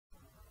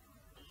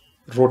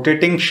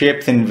Rotating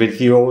shapes in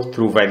Visio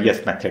through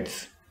various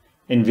methods.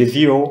 In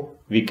Visio,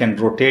 we can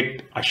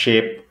rotate a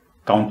shape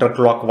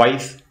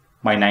counterclockwise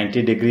by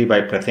 90 degrees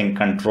by pressing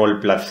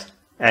Ctrl plus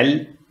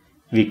L.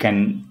 We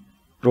can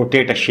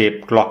rotate a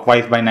shape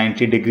clockwise by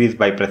 90 degrees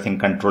by pressing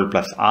Ctrl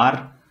plus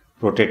R,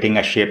 rotating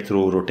a shape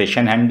through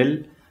rotation handle,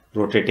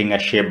 rotating a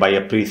shape by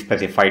a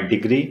pre-specified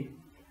degree,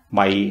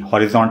 by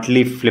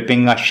horizontally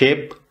flipping a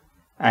shape,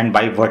 and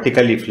by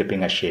vertically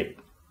flipping a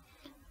shape.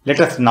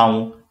 Let us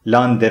now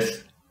learn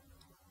this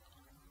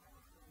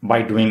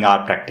by doing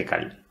our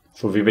practical.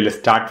 So we will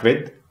start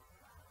with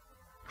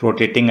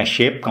rotating a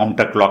shape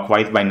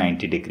counterclockwise by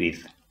 90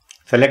 degrees.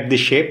 Select the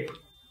shape.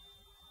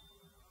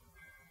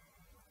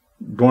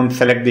 Don't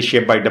select the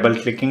shape by double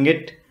clicking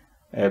it.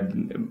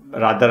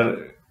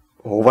 Rather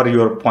hover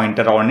your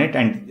pointer on it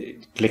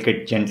and click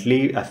it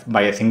gently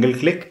by a single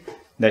click.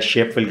 The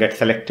shape will get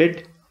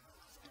selected.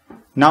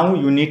 Now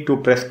you need to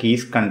press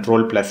keys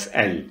Ctrl plus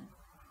L.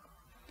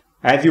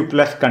 As you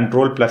press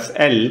Ctrl plus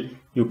L,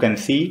 you can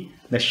see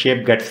the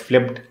shape gets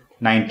flipped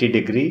 90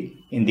 degrees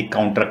in the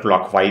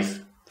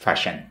counterclockwise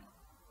fashion.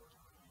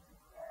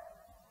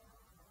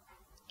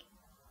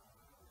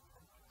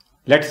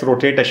 Let's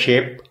rotate a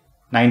shape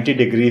 90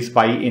 degrees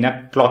in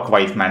a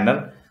clockwise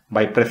manner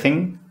by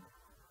pressing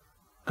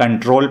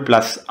Ctrl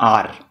plus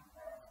R.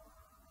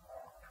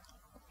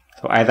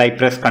 So as I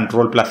press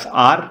Ctrl plus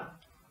R,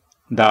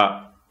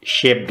 the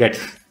shape gets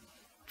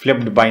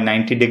flipped by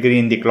 90 degrees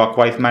in the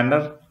clockwise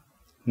manner.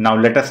 Now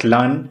let us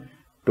learn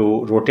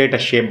to rotate a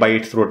shape by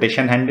its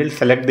rotation handle.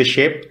 Select the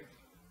shape,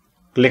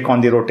 click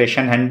on the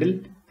rotation handle,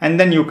 and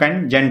then you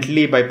can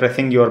gently, by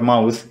pressing your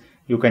mouse,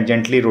 you can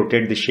gently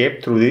rotate the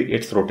shape through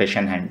its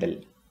rotation handle.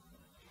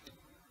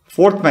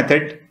 Fourth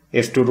method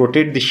is to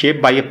rotate the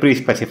shape by a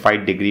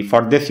pre-specified degree.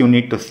 For this you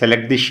need to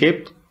select the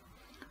shape,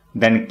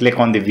 then click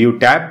on the View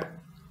tab.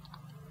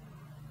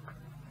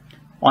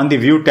 On the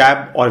View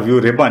tab or View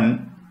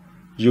ribbon,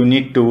 you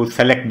need to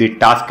select the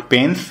task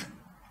panes.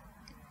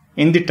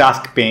 In the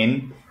task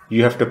pane,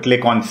 you have to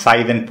click on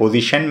Size and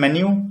Position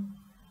menu.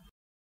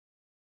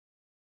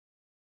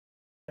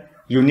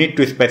 You need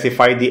to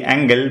specify the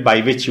angle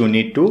by which you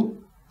need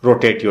to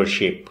rotate your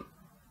shape.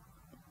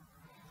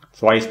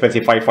 So I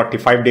specify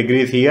 45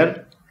 degrees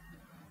here.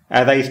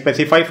 As I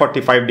specify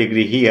 45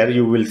 degrees here,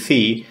 you will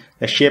see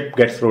the shape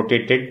gets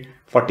rotated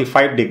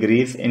 45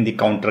 degrees in the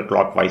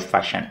counterclockwise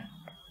fashion.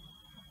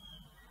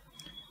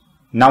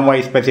 Now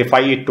I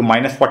specify it to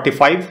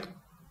 -45.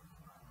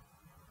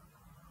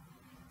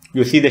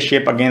 You see the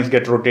shape again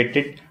gets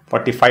rotated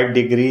 45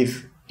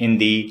 degrees in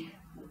the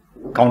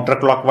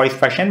counterclockwise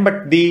fashion,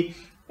 but the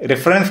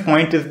reference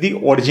point is the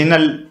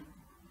original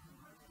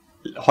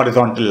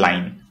horizontal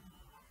line.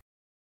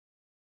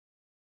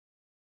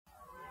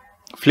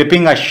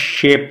 Flipping a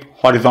shape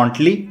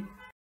horizontally.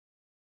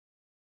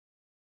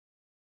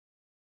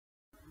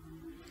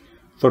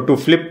 So to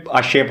flip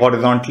a shape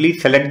horizontally,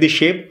 select the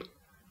shape,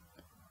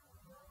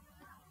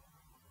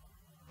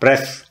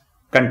 press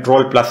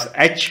Ctrl plus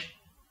H.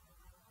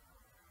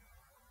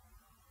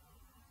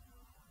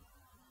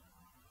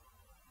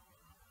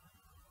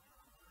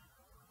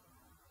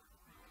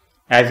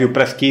 As you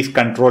press keys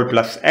Ctrl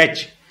plus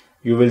H,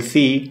 you will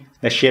see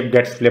the shape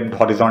gets flipped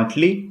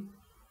horizontally.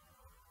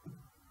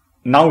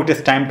 Now it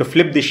is time to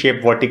flip the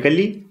shape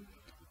vertically.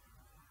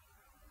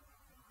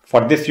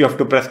 For this you have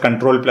to press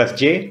Ctrl plus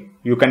J.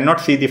 You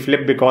cannot see the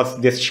flip because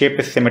this shape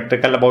is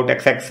symmetrical about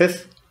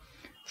x-axis.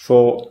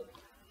 So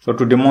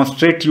to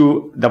demonstrate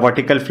you the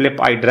vertical flip,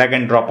 I drag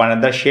and drop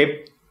another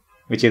shape,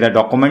 which is a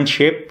document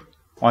shape,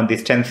 on the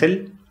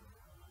stencil.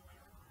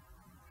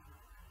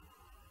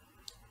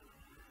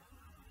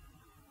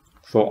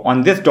 So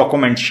on this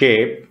document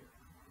shape,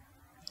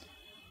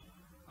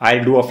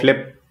 I'll do a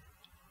flip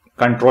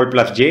Ctrl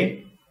plus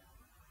J.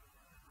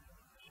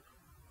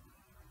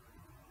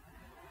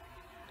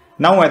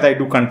 Now as I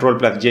do Ctrl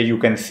plus J, you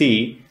can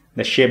see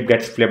the shape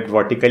gets flipped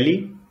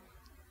vertically.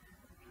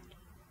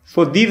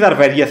 So these are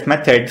various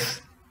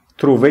methods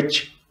through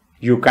which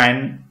you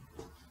can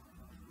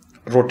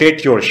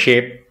rotate your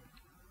shape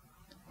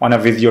on a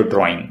Visio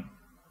drawing.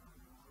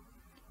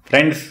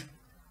 Friends,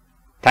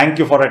 thank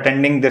you for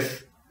attending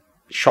this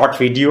short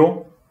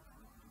video.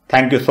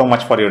 Thank you so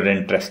much for your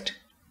interest.